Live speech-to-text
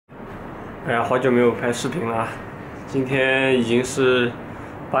哎呀，好久没有拍视频了，今天已经是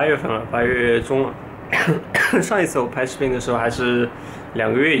8月份了，8月中了。上一次我拍视频的时候还是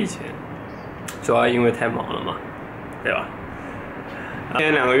2个月以前，主要因为太忙了嘛，对吧？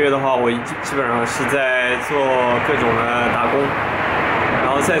今年2个月的话，我基本上是在做各种的打工，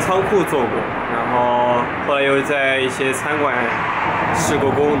然后在仓库做过，然后后来又在一些餐馆试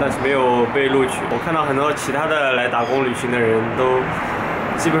过工，但是没有被录取。我看到很多其他的来打工旅行的人都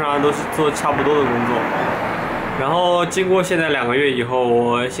基本上都是做差不多的工作。然后经过现在2个月以后，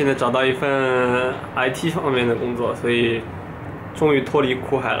我现在找到一份 IT 方面的工作，所以终于脱离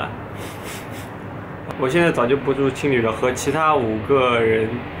苦海了。我现在早就不住青旅了，和其他5个人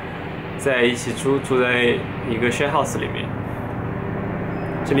在一起住在一个 share house 里面。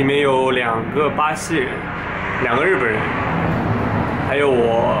这里面有2个巴西人，2个日本人，还有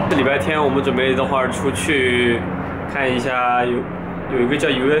我。这礼拜天我们准备的话出去看一下，有一个叫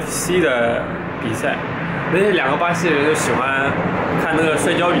UFC 的比赛。那些2个巴西人就喜欢看那个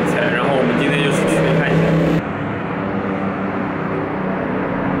摔跤比赛，然后我们今天就是去看一下。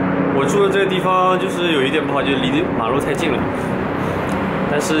我住的这个地方就是有一点不好，就离马路太近了。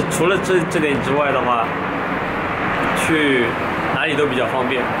但是除了这点之外的话，去哪里都比较方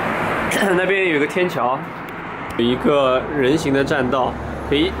便。那边有一个天桥，有一个人行的栈道，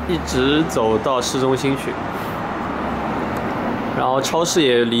可以一直走到市中心去。然后超市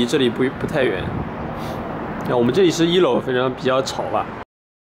也离这里不太远。我们这里是1楼，非常比较吵吧。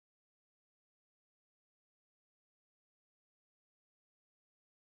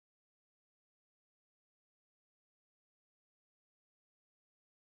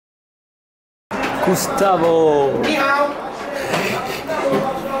Gustavo， 你好。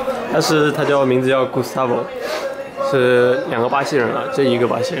他叫名字叫 Gustavo， 是2个巴西人了，这一个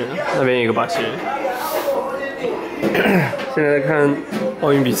巴西人，那边一个巴西人。现在在看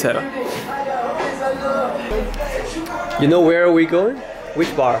奥运比赛了。You know where are we going?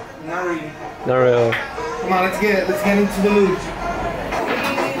 Which bar? Not really. Not really. Come on, let's get into the mood.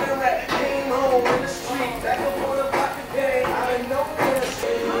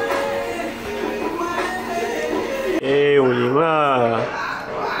 Hey, 我赢了！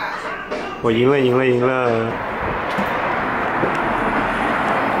我赢了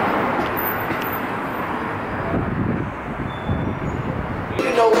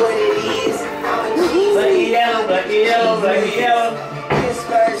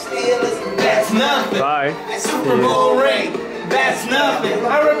！That's nothing. Bye. Super Bowl ring. That's nothing.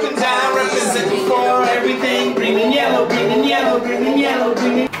 I represent for everything. Green and yellow, green and yellow, green and yellow,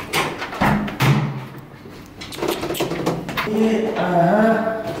 green and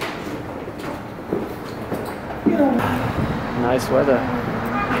Nice weather.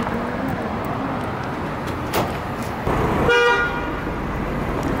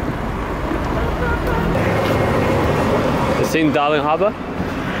 It's in Darling Harbour?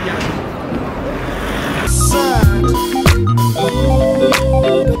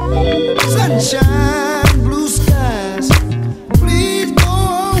 Sunshine, blue skies, please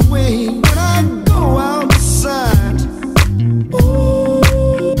go away when I go outside. Oh,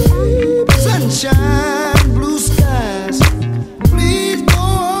 baby. Sunshine, blue skies, please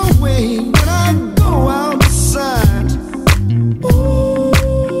go away when I go outside. Oh,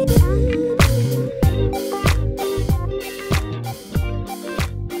 baby.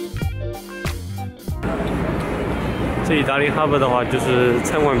 这里达林哈伯的话，就是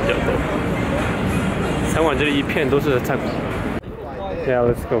餐馆比较多。餐馆这里一片都是餐馆。Yeah,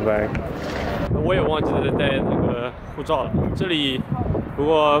 let's go back. 我也忘记了带那个护照了。这里如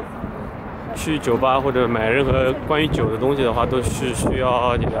果去酒吧或者买任何关于酒的东西的话，都是需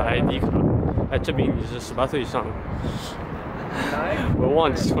要你的 ID 卡，来证明你是18岁以上的。我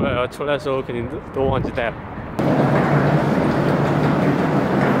忘记出来了，出来的时候肯定都忘记带了。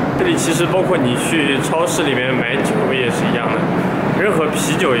这里其实包括你去超市里面买酒也是一样的，任何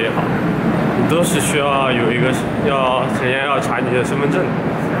啤酒也好，你都是需要有一个人家要查你的身份证，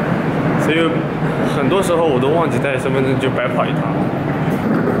所以很多时候我都忘记带身份证，就白跑一趟。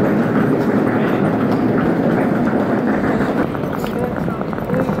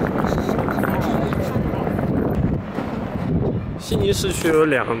悉尼市区有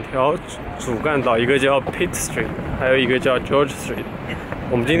2条主干道，一个叫 Pitt Street， 还有一个叫 George Street。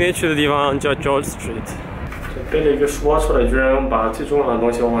我们今天去的地方叫 George Street。背了一个书包出来，居然把最重要的东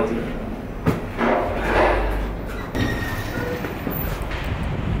西忘记了。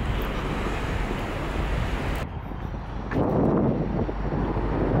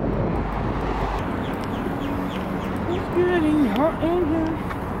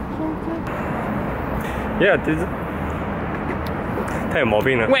Yeah, 太有毛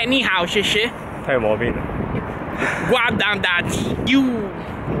病了。喂，你好，谢谢。太有毛病了。瓜当大鸡 ，You，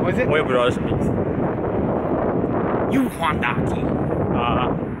 我也不知道是什么意思。玉皇大帝。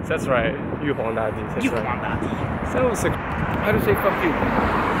啊 ，That's right， 玉皇大帝。玉皇大帝。That was a... How to say fuck you？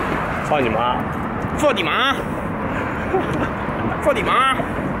 操你妈！放你妈！放你妈！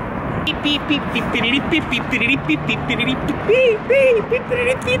哔哔哔哔哔哩哔哔哔哩哔哔哔哩哔哔哔哔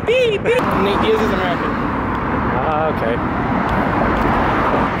哩哔哔哔。This is American。啊 ，OK。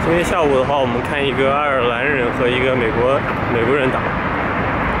今天下午的话，我们看一个爱尔兰人和一个美国人打。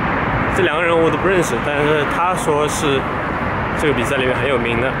这两个人我都不认识，但是他说是这个比赛里面很有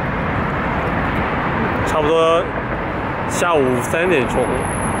名的。差不多下午3点钟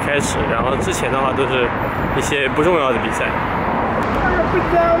开始，然后之前的话都是一些不重要的比赛。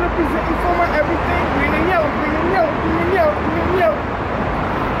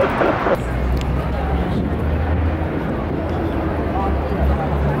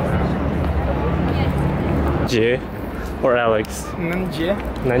Jay or Alex? Nanjay.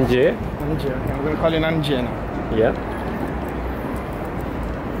 Nanjay? Nanjay. I'm gonna call you Nanjay now. Yeah.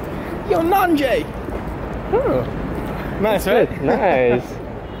 Yo, Nanjay. Oh. Nice, right? Nice.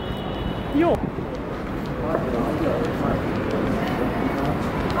 Yo.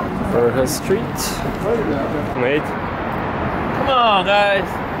 Burger Street. Mate. Come on, guys.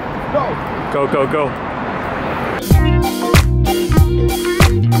 Go. Go, go, go.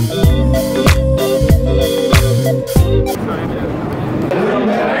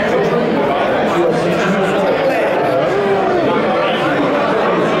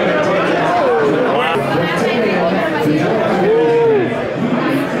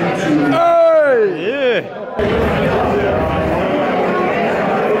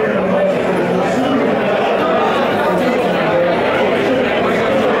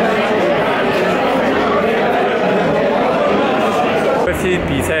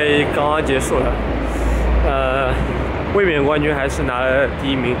比赛刚刚结束了，卫冕冠军还是拿了第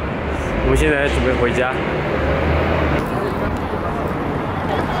1名。我们现在准备回家。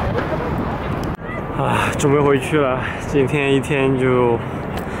啊，准备回去了。今天一天就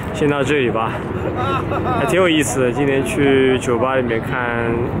先到这里吧，还挺有意思的。今天去酒吧里面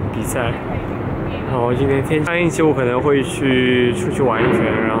看比赛，然后今天天上一期我可能会出去玩一圈，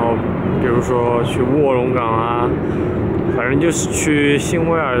然后比如说去卧龙岗啊。反正就是去新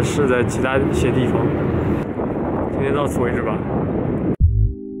威尔士的其他一些地方。今天到此为止吧。